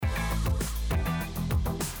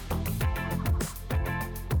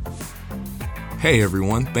Hey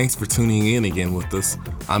everyone, thanks for tuning in again with us.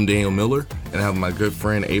 I'm Daniel Miller, and I have my good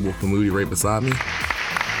friend Abel Kamudi right beside me.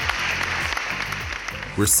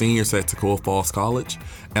 We're seniors at Toccoa Falls College,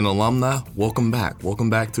 and alumni, welcome back. Welcome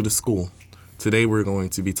back to the school. Today we're going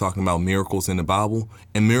to be talking about miracles in the Bible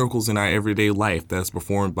and miracles in our everyday life that's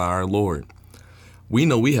performed by our Lord. We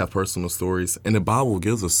know we have personal stories, and the Bible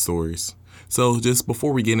gives us stories. So just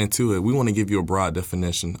before we get into it, we want to give you a broad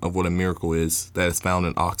definition of what a miracle is that is found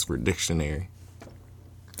in Oxford Dictionary.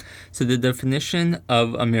 So the definition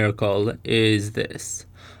of a miracle is this: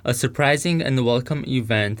 a surprising and welcome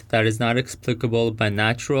event that is not explicable by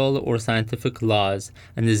natural or scientific laws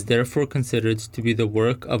and is therefore considered to be the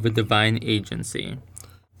work of a divine agency.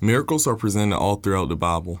 Miracles are presented all throughout the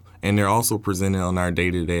Bible, and they're also presented on our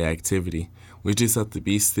day-to-day activity. We just have to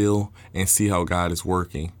be still and see how God is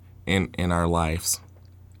working in our lives.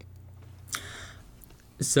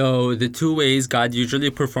 So the two ways God usually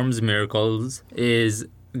performs miracles is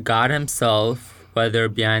God himself, whether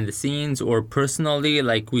behind the scenes or personally,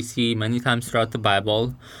 like we see many times throughout the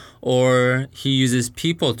Bible, or he uses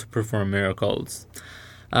people to perform miracles.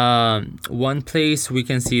 One place we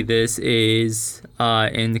can see this is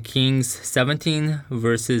in Kings 17,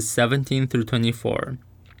 verses 17 through 24.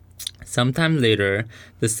 Sometime later,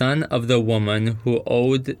 the son of the woman who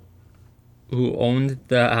owned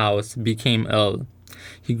the house became ill.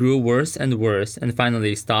 He grew worse and worse and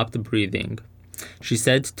finally stopped breathing. She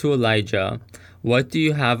said to Elijah, "What do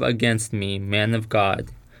you have against me, man of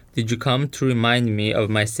God? Did you come to remind me of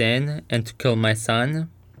my sin and to kill my son?"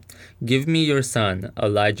 "Give me your son,"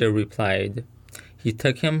 Elijah replied. He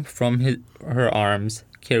took him from her arms,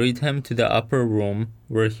 carried him to the upper room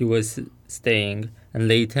where he was staying, and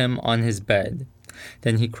laid him on his bed.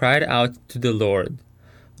 Then he cried out to the Lord,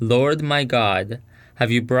 "Lord my God, have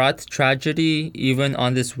you brought tragedy even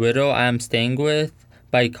on this widow I am staying with,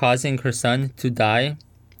 by causing her son to die?"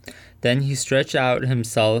 Then he stretched out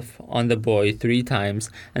himself on the boy 3 times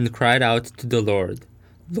and cried out to the Lord,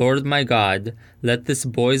 "Lord my God, let this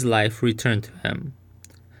boy's life return to him."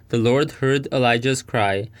 The Lord heard Elijah's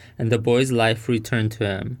cry, and the boy's life returned to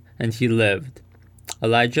him, and he lived.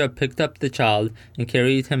 Elijah picked up the child and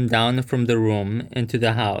carried him down from the room into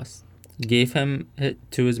the house, gave him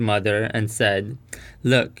to his mother, and said,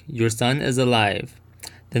 "Look, your son is alive."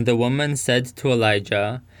 Then the woman said to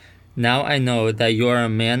Elijah, "Now I know that you are a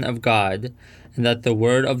man of God, and that the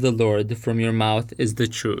word of the Lord from your mouth is the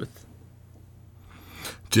truth."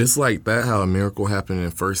 Just like that, how a miracle happened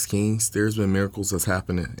in 1 Kings, there's been miracles that's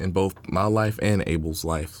happened in both my life and Abel's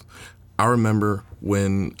life. I remember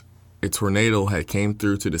when a tornado had came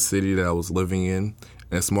through to the city that I was living in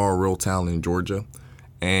a small rural town in Georgia,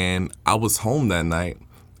 and I was home that night.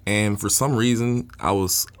 And for some reason, I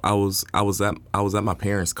was at my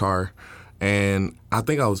parents' car, and I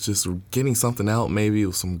think I was just getting something out. Maybe it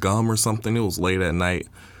was some gum or something. It was late at night,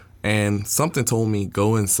 and something told me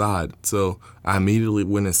go inside. So I immediately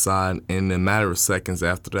went inside, and in a matter of seconds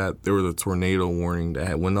after that, there was a tornado warning that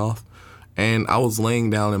had went off, and I was laying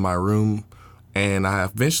down in my room, and I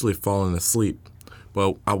eventually fallen asleep.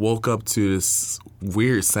 But I woke up to this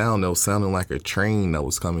weird sound that was sounding like a train that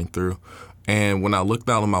was coming through. And when I looked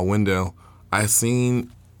out of my window, a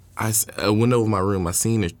window of my room, I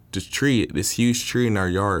seen this huge tree in our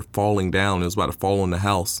yard falling down. It was about to fall on the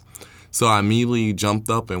house. So I immediately jumped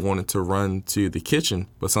up and wanted to run to the kitchen,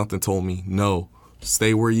 but something told me, no,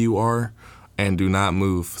 stay where you are and do not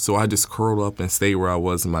move. So I just curled up and stayed where I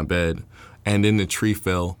was in my bed. And then the tree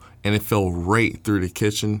fell, and it fell right through the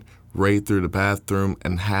kitchen, right through the bathroom,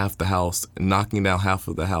 and half the house, knocking down half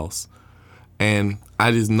of the house. And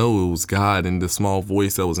I just know it was God, and the small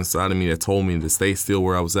voice that was inside of me that told me to stay still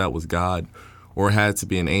where I was at was God, or it had to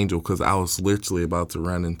be an angel, because I was literally about to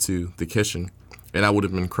run into the kitchen, and I would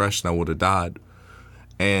have been crushed and I would have died.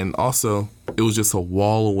 And also, it was just a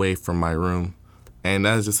wall away from my room, and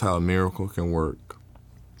that's just how a miracle can work.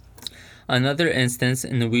 Another instance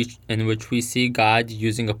in which we see God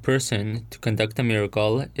using a person to conduct a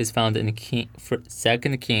miracle is found in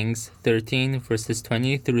 2 Kings 13, verses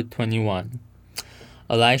 20 through 21.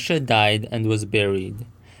 Elisha died and was buried.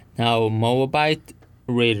 Now Moabite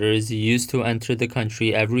raiders used to enter the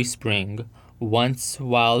country every spring. Once,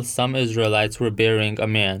 while some Israelites were burying a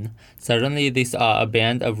man, suddenly they saw a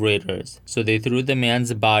band of raiders, so they threw the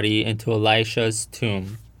man's body into Elisha's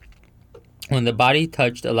tomb. When the body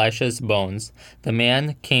touched Elisha's bones, the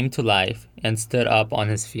man came to life and stood up on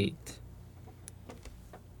his feet.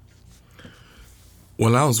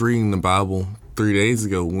 When I was reading the Bible 3 days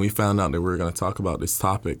ago, when we found out that we were going to talk about this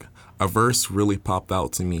topic, a verse really popped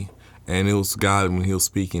out to me, and it was God when he was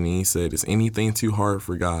speaking, and he said, "Is anything too hard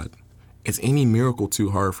for God? Is any miracle too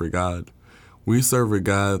hard for God?" We serve a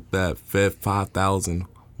God that fed 5,000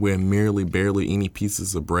 with merely barely any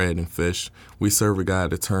pieces of bread and fish. We serve a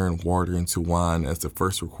God that turned water into wine as the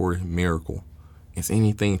first recorded miracle. Is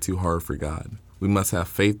anything too hard for God? We must have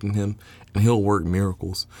faith in Him, and He'll work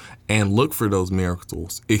miracles. And look for those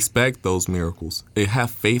miracles. Expect those miracles. And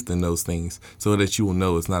have faith in those things so that you will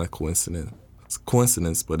know it's not a coincidence. It's a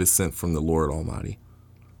coincidence, but it's sent from the Lord Almighty.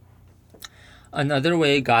 Another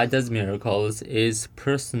way God does miracles is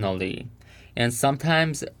personally. And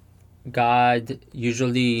sometimes God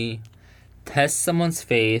usually tests someone's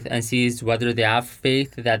faith and sees whether they have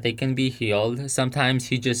faith that they can be healed. Sometimes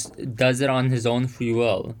He just does it on His own free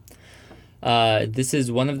will. This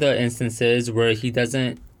is one of the instances where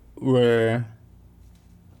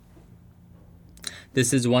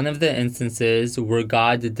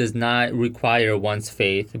God does not require one's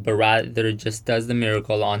faith, but rather just does the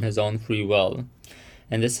miracle on His own free will.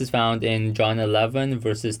 And this is found in John 11,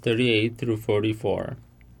 verses 38 through 44.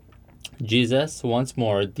 Jesus, once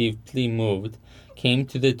more deeply moved, came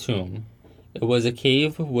to the tomb. It was a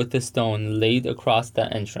cave with a stone laid across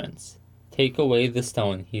the entrance. "Take away the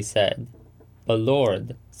stone," He said. "But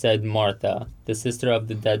Lord," said Martha, the sister of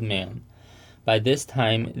the dead man, "by this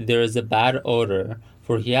time there is a bad odor,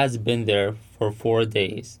 for he has been there for 4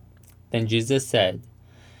 days." Then Jesus said,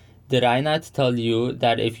 "Did I not tell you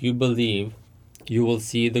that if you believe, you will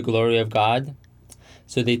see the glory of God?"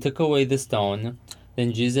 So they took away the stone.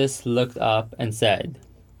 Then Jesus looked up and said,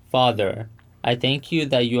 "Father, I thank you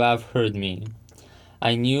that you have heard me.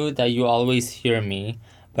 I knew that you always hear me,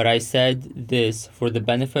 but I said this for the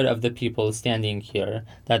benefit of the people standing here,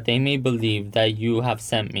 that they may believe that you have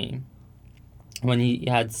sent me." When He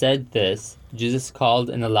had said this, Jesus called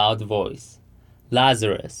in a loud voice,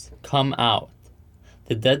 "Lazarus, come out."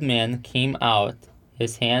 The dead man came out,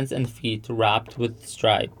 his hands and feet wrapped with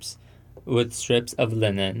strips of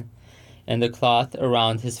linen, and a cloth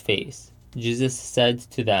around his face. Jesus said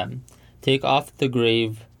to them, "Take off the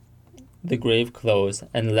grave clothes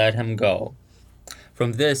and let him go."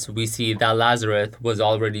 From this, we see that Lazarus was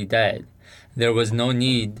already dead. There was no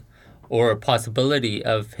need or possibility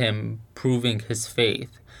of him proving his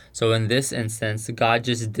faith. So in this instance, God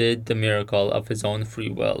just did the miracle of His own free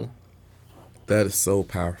will. That is so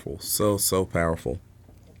powerful. So powerful.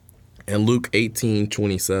 In Luke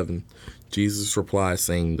 18:27, Jesus replies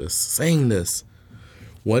saying this,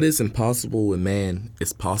 "What is impossible with man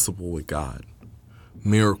is possible with God."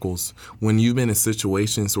 Miracles. When you've been in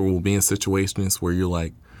situations or will be in situations where you're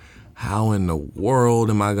like, how in the world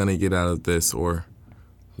am I going to get out of this? Or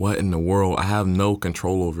what in the world? I have no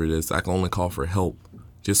control over this. I can only call for help.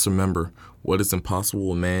 Just remember, what is impossible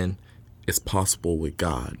with man is possible with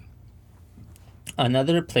God.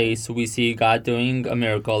 Another place we see God doing a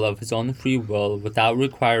miracle of His own free will without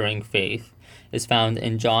requiring faith is found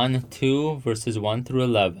in John 2, verses 1 through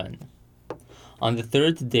 11. On the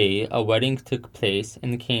third day, a wedding took place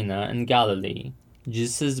in Cana in Galilee.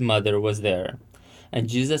 Jesus' mother was there, and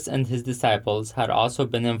Jesus and His disciples had also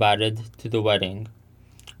been invited to the wedding.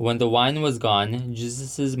 When the wine was gone,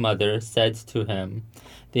 Jesus' mother said to Him,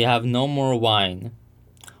 "They have no more wine."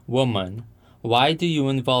 "Woman, why do you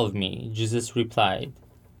involve me?" Jesus replied,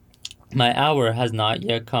 "My hour has not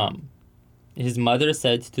yet come." His mother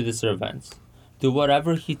said to the servants, "Do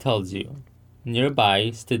whatever he tells you."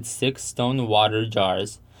 Nearby stood 6 stone water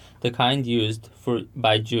jars, the kind used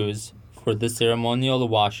by Jews for the ceremonial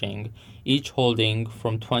washing, each holding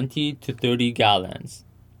from 20 to 30 gallons.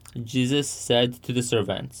 Jesus said to the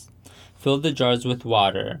servants, "Fill the jars with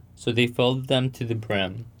water." So they filled them to the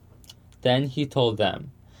brim. Then He told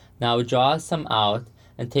them, "Now draw some out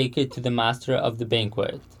and take it to the master of the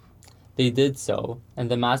banquet." They did so,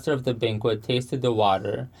 and the master of the banquet tasted the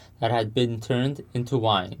water that had been turned into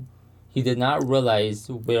wine. He did not realize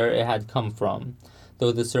where it had come from,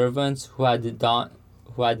 though the servants who had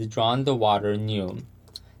drawn the water knew.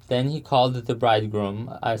 Then He called the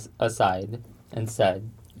bridegroom aside and said,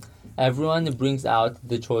 "Everyone brings out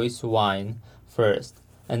the choice wine first,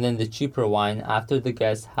 and then the cheaper wine after the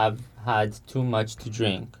guests have had too much to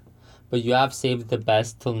drink. But you have saved the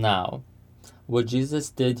best till now." What Jesus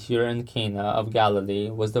did here in Cana of Galilee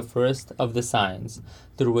was the first of the signs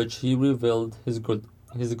through which He revealed His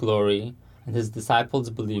glory, and His disciples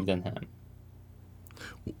believed in Him.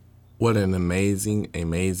 What an amazing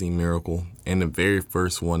miracle, and the very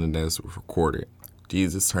first one that is recorded,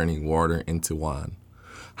 Jesus turning water into wine.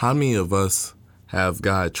 How many of us have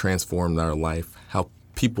God transformed our life? How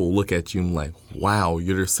people look at you and like, wow,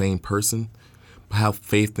 you're the same person? Have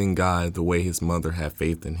faith in God the way His mother had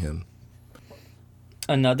faith in Him.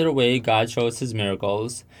 Another way God shows His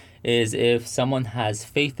miracles is if someone has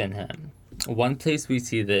faith in Him. One place we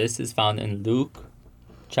see this is found in Luke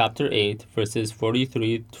chapter 8, verses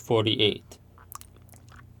 43 to 48.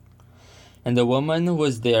 And a woman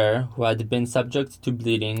was there who had been subject to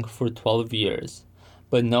bleeding for 12 years,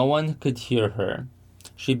 but no one could hear her.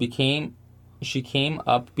 She came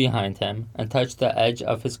up behind him and touched the edge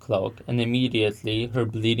of his cloak, and immediately her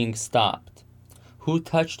bleeding stopped. "Who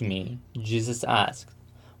touched me?" Jesus asked.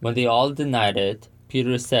 When they all denied it,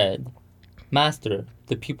 Peter said, "Master,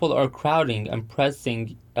 the people are crowding and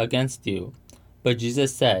pressing against you." But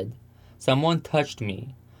Jesus said, "Someone touched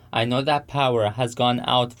me. I know that power has gone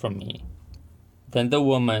out from me." Then the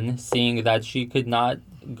woman, seeing that she could not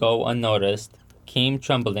go unnoticed, came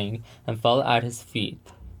trembling and fell at his feet.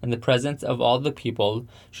 In the presence of all the people,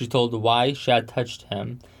 she told why she had touched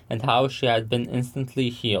him and how she had been instantly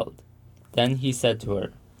healed. Then he said to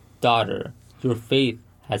her, "Daughter, your faith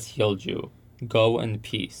has healed you. Go in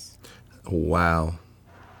peace." Wow.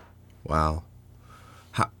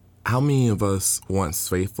 How many of us want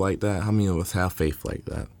faith like that? How many of us have faith like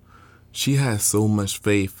that? She had so much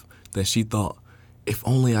faith that she thought, if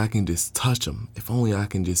only I can just touch him, if only I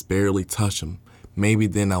can just barely touch him, maybe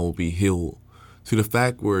then I will be healed. To the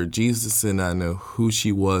fact where Jesus did not know who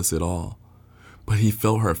she was at all, but he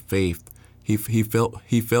felt her faith. He felt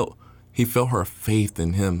her faith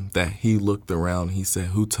in him, that he looked around and he said,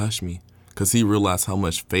 "Who touched me?" Because he realized how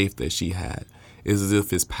much faith that she had. It's as if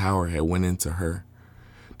his power had went into her.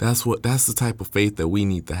 That's the type of faith that we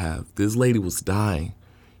need to have. This lady was dying.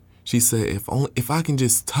 She said, if I can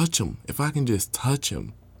just touch him,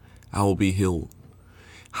 I will be healed.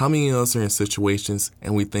 How many of us are in situations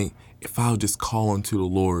and we think, if I'll just call unto the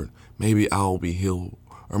Lord, maybe I'll be healed,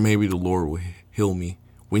 or maybe the Lord will heal me.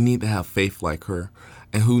 We need to have faith like her,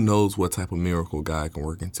 and who knows what type of miracle God can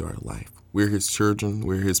work into our life. We're his children,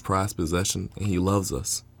 we're his prized possession, and he loves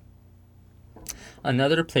us.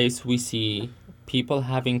 Another place we see people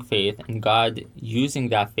having faith and God using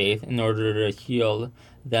that faith in order to heal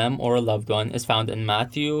them or a loved one is found in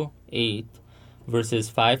Matthew 8, verses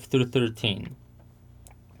 5 through 13.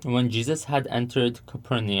 When Jesus had entered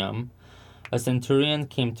Capernaum, a centurion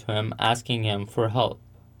came to him asking him for help.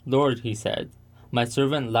 "Lord," he said, "my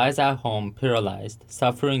servant lies at home paralyzed,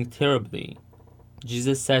 suffering terribly."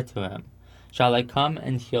 Jesus said to him, "Shall I come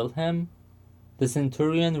and heal him?" The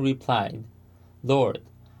centurion replied, "Lord,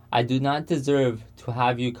 I do not deserve to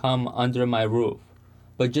have you come under my roof,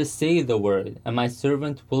 but just say the word, and my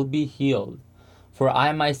servant will be healed. For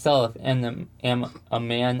I myself am a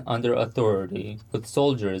man under authority, with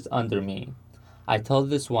soldiers under me. I tell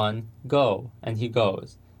this one, 'Go,' and he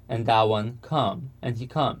goes, and that one, 'Come,' and he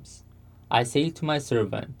comes. I say to my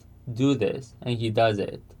servant, 'Do this,' and he does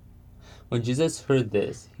it." When Jesus heard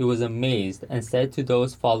this, he was amazed and said to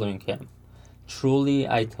those following him, "Truly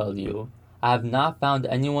I tell you, I have not found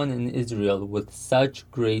anyone in Israel with such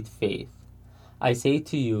great faith. I say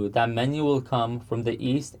to you that many will come from the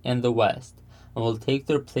east and the west, and will take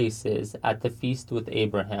their places at the feast with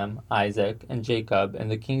Abraham, Isaac, and Jacob in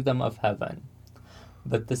the kingdom of heaven.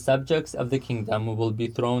 But the subjects of the kingdom will be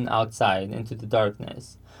thrown outside into the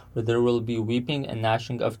darkness, where there will be weeping and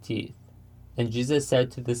gnashing of teeth." Then Jesus said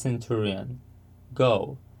to the centurion,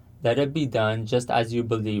 "Go, let it be done just as you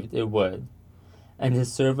believed it would." And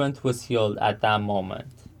his servant was healed at that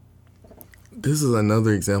moment. This is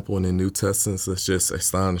another example in the New Testament that's just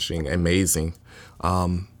astonishing, amazing.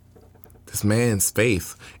 This man's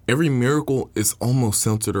faith. Every miracle is almost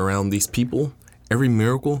centered around these people. Every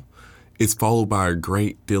miracle is followed by a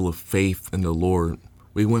great deal of faith in the Lord.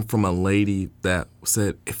 We went from a lady that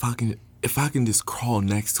said, if I can just crawl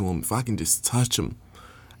next to him, if I can just touch him,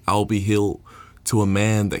 I'll be healed, to a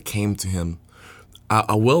man that came to him,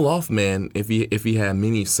 a well-off man, if he had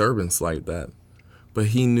many servants like that. But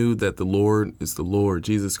he knew that the Lord is the Lord,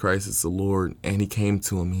 Jesus Christ is the Lord, and he came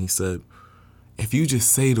to him and he said, if you just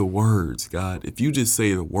say the words, God, if you just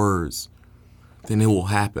say the words, then it will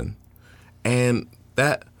happen. And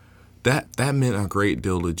that meant a great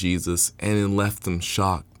deal to Jesus, and it left him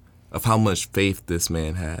shocked of how much faith this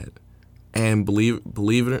man had. And believe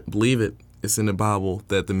it, it's in the Bible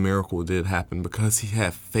that the miracle did happen because he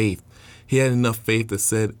had faith. He had enough faith that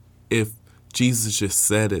said, if Jesus just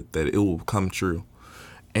said it, that it will come true.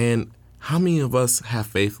 And how many of us have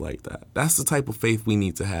faith like that? That's the type of faith we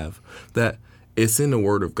need to have, that it's in the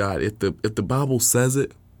Word of God. If the Bible says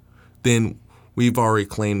it, then we've already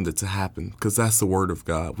claimed it to happen, because that's the Word of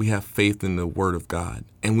God. We have faith in the Word of God,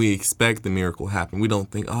 and we expect the miracle to happen. We don't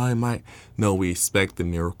think, oh, it might. No, we expect the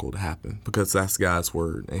miracle to happen because that's God's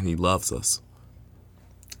Word, and He loves us.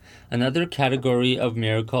 Another category of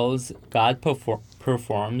miracles God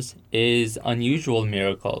performs is unusual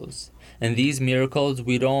miracles. And these miracles,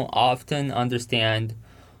 we don't often understand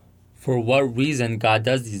for what reason God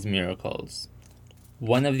does these miracles.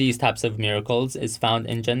 One of these types of miracles is found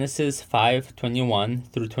in Genesis 5:21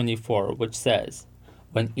 through 24, which says,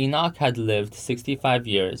 "When Enoch had lived 65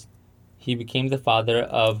 years, he became the father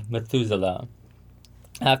of Methuselah.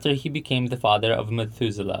 After he became the father of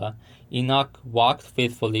Methuselah, Enoch walked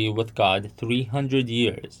faithfully with God 300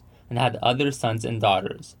 years and had other sons and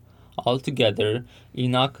daughters. Altogether,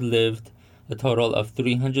 Enoch lived a total of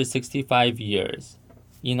 365 years.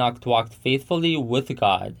 Enoch walked faithfully with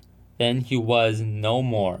God. Then he was no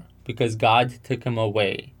more, because God took him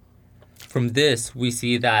away." From this, we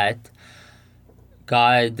see that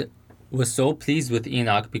God was so pleased with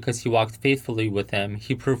Enoch because he walked faithfully with him.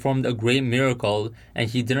 He performed a great miracle, and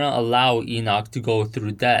he didn't allow Enoch to go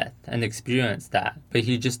through death and experience that, but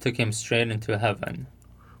he just took him straight into heaven.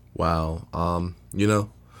 Wow.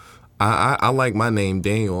 I like my name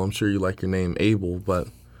Daniel. I'm sure you like your name Abel,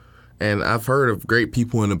 and I've heard of great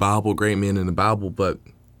people in the Bible, great men in the Bible, but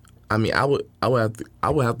I mean, I would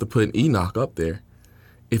have to put Enoch up there.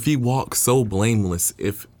 If he walked so blameless,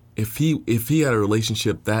 if he had a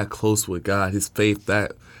relationship that close with God, his faith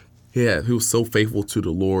he was so faithful to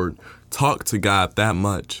the Lord, talked to God that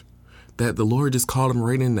much, that the Lord just called him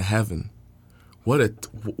right into heaven. What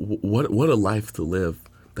a life to live.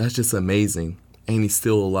 That's just amazing. And he's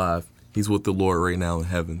still alive. He's with the Lord right now in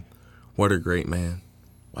heaven. What a great man.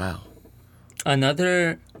 Wow.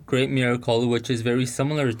 Another great miracle, which is very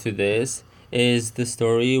similar to this, is the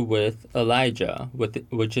story with Elijah,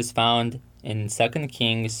 which is found in 2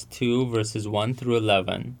 Kings 2, verses 1 through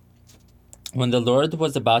 11. When the Lord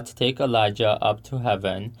was about to take Elijah up to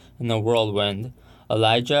heaven in a whirlwind,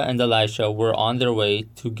 Elijah and Elisha were on their way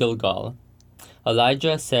to Gilgal.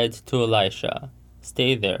 Elijah said to Elisha,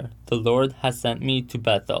 "Stay there, the Lord has sent me to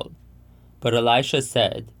Bethel." But Elisha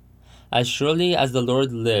said, "As surely as the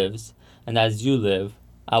Lord lives, and as you live,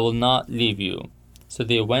 I will not leave you." So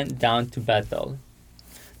they went down to Bethel.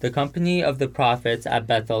 The company of the prophets at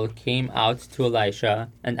Bethel came out to Elisha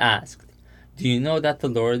and asked, "Do you know that the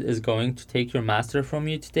Lord is going to take your master from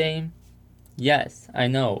you today?" "Yes, I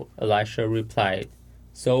know," Elisha replied.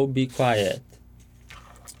 "So be quiet."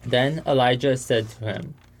 Then Elijah said to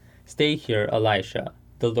him, "Stay here, Elisha.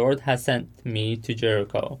 The Lord has sent me to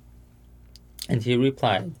Jericho." And he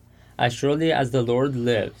replied, "As surely as the Lord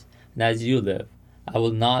lives, and as you live, I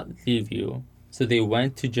will not leave you." So they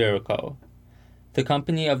went to Jericho. The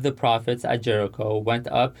company of the prophets at Jericho went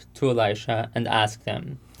up to Elisha and asked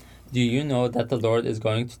him, "Do you know that the Lord is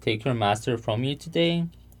going to take your master from you today?"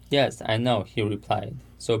 "Yes, I know," he replied.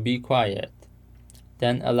 "So be quiet."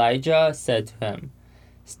 Then Elijah said to him,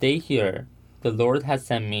 "Stay here. The Lord has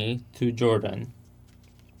sent me to Jordan."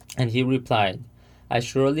 And he replied, "As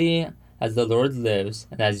surely as the Lord lives,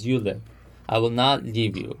 and as you live, I will not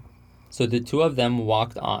leave you." So the two of them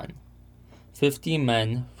walked on. 50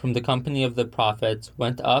 men from the company of the prophets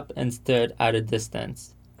went up and stood at a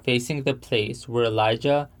distance, facing the place where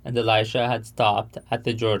Elijah and Elisha had stopped at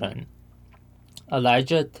the Jordan.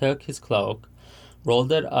 Elijah took his cloak,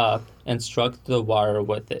 rolled it up, and struck the water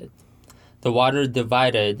with it. The water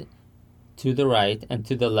divided to the right and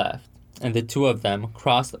to the left, and the two of them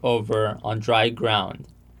crossed over on dry ground.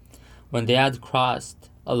 When they had crossed,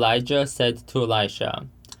 Elijah said to Elisha,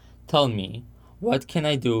 "Tell me, what can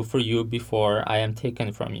I do for you before I am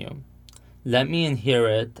taken from you?" "Let me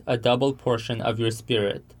inherit a double portion of your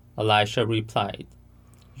spirit," Elisha replied.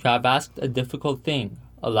 "You have asked a difficult thing,"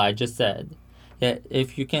 Elijah said. "Yet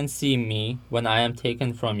if you can see me when I am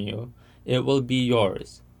taken from you, it will be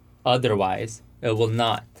yours. Otherwise, it will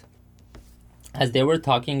not." As they were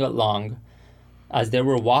walking along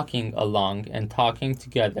and talking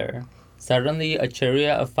together, suddenly a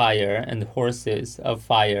chariot of fire and horses of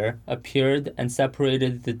fire appeared and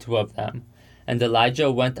separated the two of them, and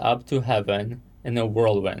Elijah went up to heaven in a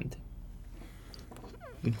whirlwind.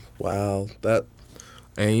 Wow,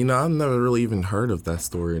 I've never really even heard of that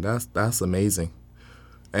story. That's amazing.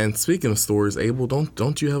 And speaking of stories, Abel,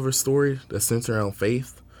 don't you have a story that centers around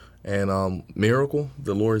faith and miracle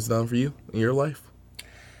the Lord's done for you in your life?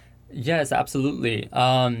 Yes, absolutely.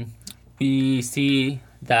 We see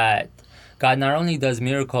that God not only does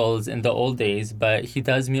miracles in the old days, but he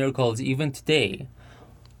does miracles even today.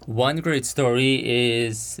 One great story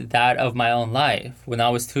is that of my own life. When I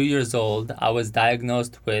was 2 years old, I was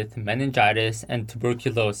diagnosed with meningitis and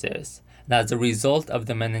tuberculosis. And as a result of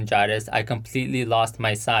the meningitis, I completely lost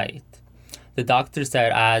my sight. The doctor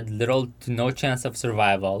said I had little to no chance of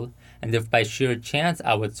survival, and if by sheer chance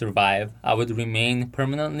I would survive, I would remain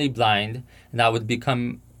permanently blind and I would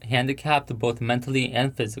become handicapped both mentally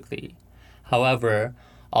and physically. However,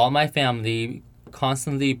 all my family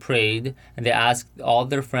constantly prayed, and they asked all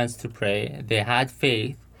their friends to pray. They had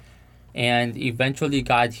faith, and eventually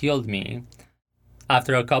God healed me.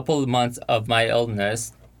 After a couple of months of my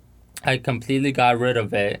illness, I completely got rid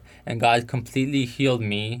of it, and God completely healed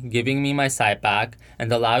me, giving me my sight back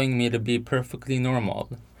and allowing me to be perfectly normal.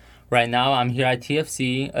 Right now, I'm here at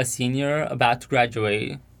TFC, a senior about to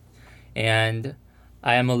graduate, and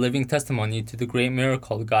I am a living testimony to the great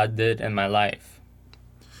miracle God did in my life.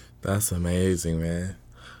 That's amazing, man.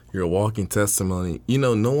 You're a walking testimony. You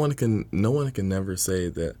know, no one can never say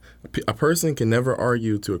that. A person can never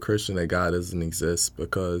argue to a Christian that God doesn't exist,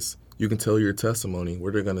 because you can tell your testimony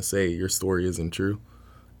where they're gonna say your story isn't true,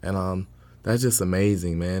 and that's just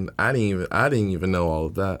amazing, man. I didn't even know all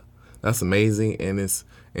of that. That's amazing, and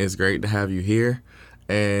it's great to have you here.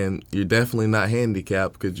 And you're definitely not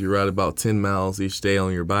handicapped, because you ride about 10 miles each day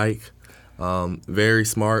on your bike. Very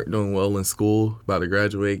smart, doing well in school, about to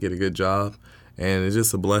graduate, get a good job, and it's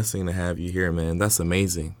just a blessing to have you here, man. That's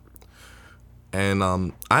amazing. And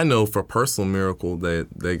I know for a personal miracle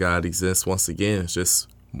that God exists. Once again, it's just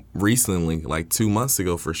recently, like 2 months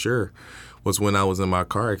ago for sure, was when I was in my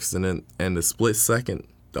car accident, and the split second,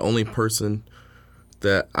 the only person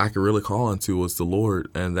that I could really call on to was the Lord,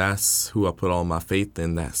 and that's who I put all my faith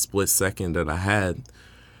in, that split second that I had,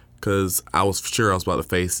 because I was sure I was about to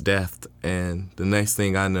face death. And the next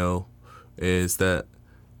thing I know is that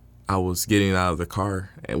I was getting out of the car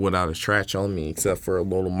and without a scratch on me except for a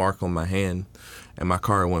little mark on my hand, and my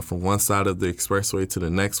car went from one side of the expressway to the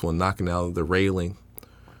next one, knocking out of the railing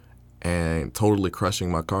and totally crushing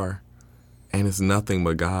my car. And it's nothing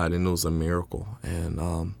but God, and it was a miracle. And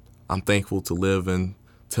I'm thankful to live and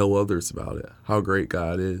tell others about it, how great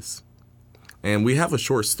God is. And we have a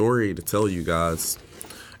short story to tell you guys.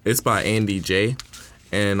 It's by Andy J.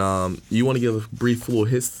 And you want to give a brief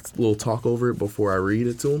little talk over it before I read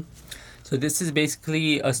it to him? So this is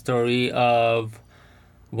basically a story of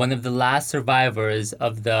one of the last survivors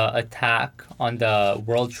of the attack on the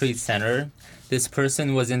World Trade Center. This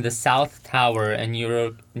person was in the South Tower in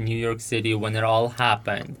New York City when it all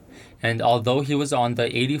happened. And although he was on the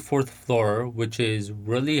 84th floor, which is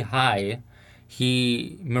really high,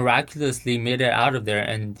 he miraculously made it out of there,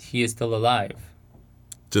 and he is still alive.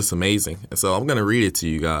 Just amazing. So I'm going to read it to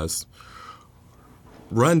you guys.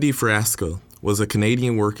 Ron DeFrasco was a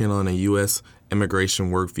Canadian working on a U.S. immigration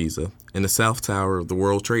work visa in the South Tower of the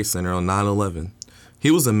World Trade Center on 9/11. He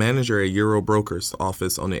was a manager at Euro Brokers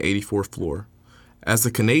office on the 84th floor. As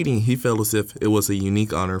a Canadian, he felt as if it was a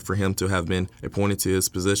unique honor for him to have been appointed to his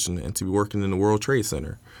position and to be working in the World Trade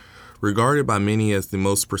Center, regarded by many as the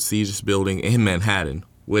most prestigious building in Manhattan,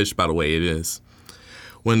 which, by the way, it is.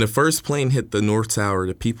 When the first plane hit the North Tower,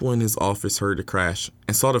 the people in his office heard the crash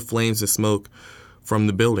and saw the flames and smoke from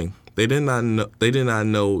the building. They did not know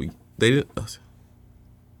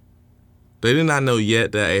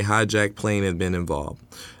yet that a hijacked plane had been involved.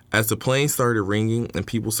 As the plane started ringing and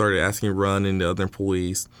people started asking Ron and the other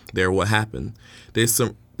employees there what happened, they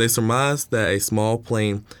surmised that a small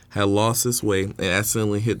plane had lost its way and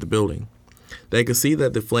accidentally hit the building. They could see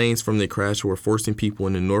that the flames from the crash were forcing people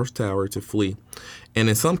in the North Tower to flee, and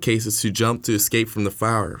in some cases to jump to escape from the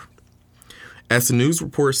fire. As the news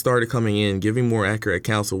reports started coming in, giving more accurate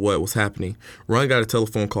accounts of what was happening, Ron got a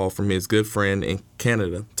telephone call from his good friend in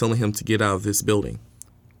Canada telling him to get out of this building.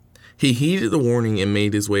 He heeded the warning and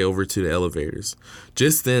made his way over to the elevators.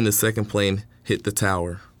 Just then, the second plane hit the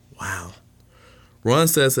tower. Wow. Ron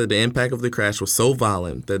says that the impact of the crash was so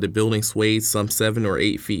violent that the building swayed some 7 or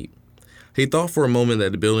 8 feet. He thought for a moment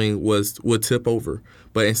that the building would tip over,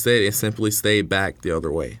 but instead it simply stayed back the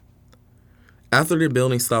other way. After the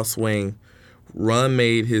building stopped swaying, Ron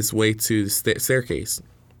made his way to the staircase.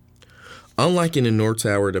 Unlike in the North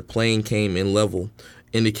Tower, the plane came in level.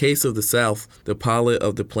 In the case of the South, the pilot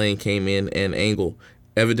of the plane came in at an angle,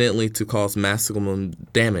 evidently to cause maximum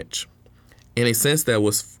damage. In a sense that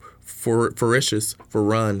was ferocious for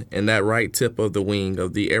Ron, and that right tip of the wing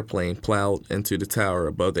of the airplane plowed into the tower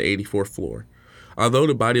above the 84th floor, although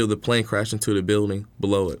the body of the plane crashed into the building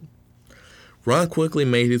below it. Ron quickly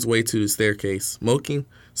made his way to the staircase.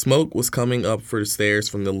 Smoke was coming up for the stairs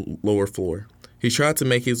from the lower floor. He tried to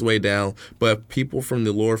make his way down, but people from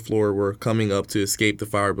the lower floor were coming up to escape the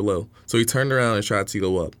fire below, so he turned around and tried to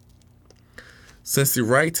go up. Since the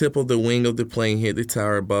right tip of the wing of the plane hit the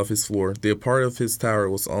tower above his floor, the part of his tower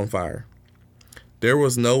was on fire. There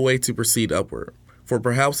was no way to proceed upward. For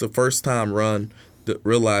perhaps the first time, Ron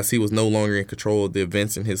realized he was no longer in control of the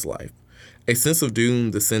events in his life. A sense of doom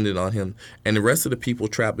descended on him and the rest of the people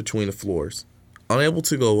trapped between the floors. Unable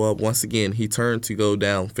to go up, once again he turned to go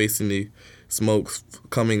down, facing the smoke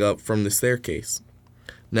coming up from the staircase.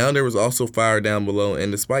 Now there was also fire down below,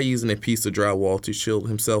 and despite using a piece of drywall to shield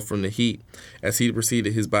himself from the heat, as he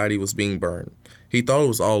proceeded, his body was being burned. He thought it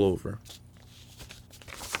was all over.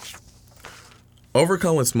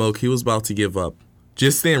 Overcome with smoke, he was about to give up.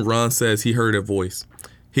 Just then, Ron says he heard a voice.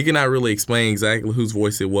 He could not really explain exactly whose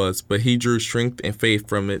voice it was, but he drew strength and faith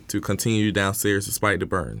from it to continue downstairs despite the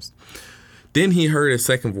burns. Then he heard a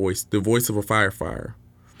second voice, the voice of a firefighter.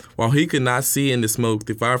 While he could not see in the smoke,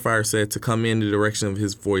 the firefighter said to come in the direction of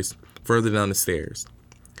his voice further down the stairs.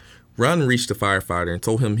 Ron reached the firefighter and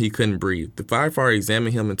told him he couldn't breathe. The firefighter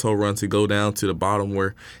examined him and told Ron to go down to the bottom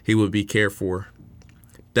where he would be cared for.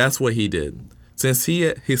 That's what he did. Since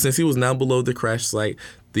he was now below the crash site,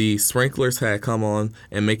 the sprinklers had come on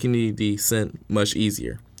and making the descent much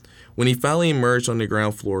easier. When he finally emerged on the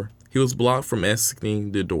ground floor, he was blocked from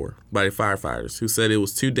exiting the door by the firefighters, who said it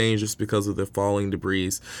was too dangerous because of the falling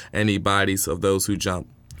debris and the bodies of those who jumped.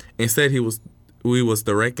 Instead, he was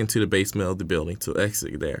directed into the basement of the building to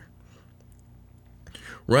exit there.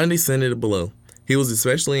 Ron descended below. He was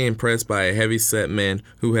especially impressed by a heavy-set man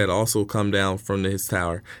who had also come down from his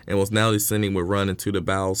tower and was now descending with Ron into the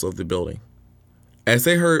bowels of the building. As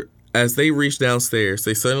they reached downstairs,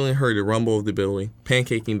 they suddenly heard the rumble of the building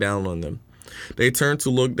pancaking down on them. They turned to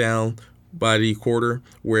look down by the corridor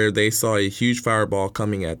where they saw a huge fireball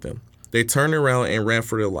coming at them. They turned around and ran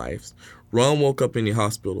for their lives. Ron woke up in the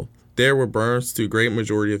hospital. There were burns to a great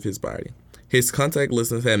majority of his body. His contact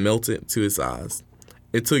lenses had melted to his eyes.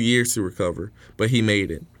 It took years to recover, but he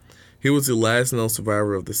made it. He was the last known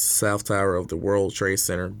survivor of the South Tower of the World Trade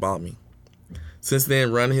Center bombing. Since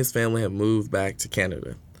then, Ron and his family have moved back to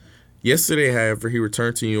Canada. Yesterday, however, he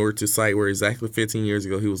returned to New York to the site where exactly 15 years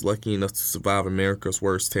ago he was lucky enough to survive America's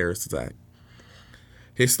worst terrorist attack.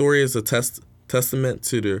 His story is a testament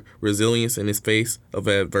to the resilience in his face of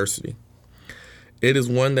adversity. It is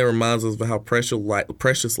one that reminds us of how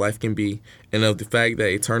precious life can be and of the fact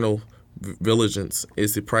that eternal vigilance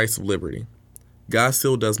is the price of liberty. God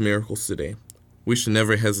still does miracles today. We should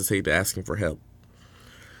never hesitate to ask Him for help.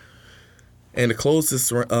 And to close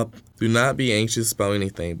this up, do not be anxious about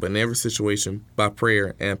anything, but in every situation, by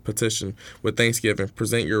prayer and petition with thanksgiving,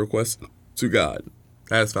 present your requests to God.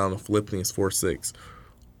 That is found in Philippians 4:6.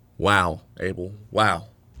 Wow, Abel, wow.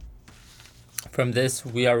 From this,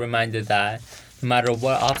 we are reminded that no matter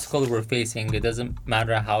what obstacle we're facing, it doesn't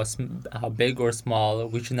matter how big or small,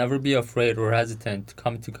 we should never be afraid or hesitant to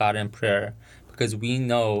come to God in prayer, because we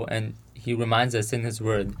know, and He reminds us in His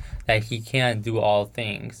Word, that He can do all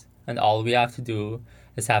things. And all we have to do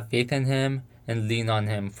is have faith in Him and lean on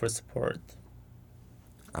Him for support.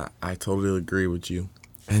 I totally agree with you.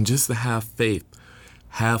 And just to have faith,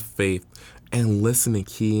 and listen and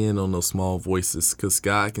key in on those small voices, because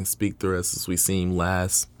God can speak through us, as we seen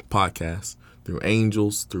last podcast, through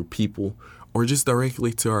angels, through people, or just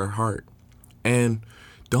directly to our heart. And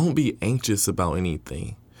don't be anxious about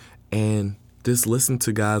anything. And just listen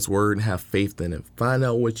to God's word and have faith in it. Find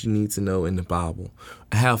out what you need to know in the Bible.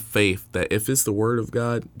 Have faith that if it's the word of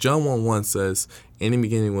God, John 1:1 says, in the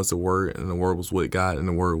beginning was the word, and the word was with God, and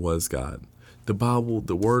the word was God. The Bible,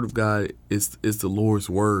 the word of God is the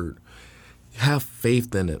Lord's word. Have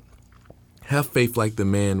faith in it. Have faith like the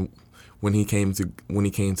man when he came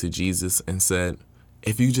to Jesus and said,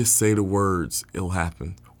 if you just say the words, it'll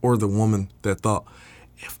happen. Or the woman that thought,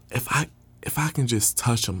 if I can just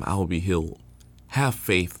touch him, I will be healed. Have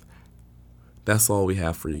faith. That's all we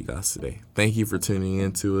have for you guys today. Thank you for tuning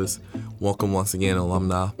in to us. Welcome once again,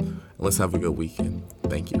 alumni. Let's have a good weekend.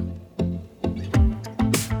 Thank you.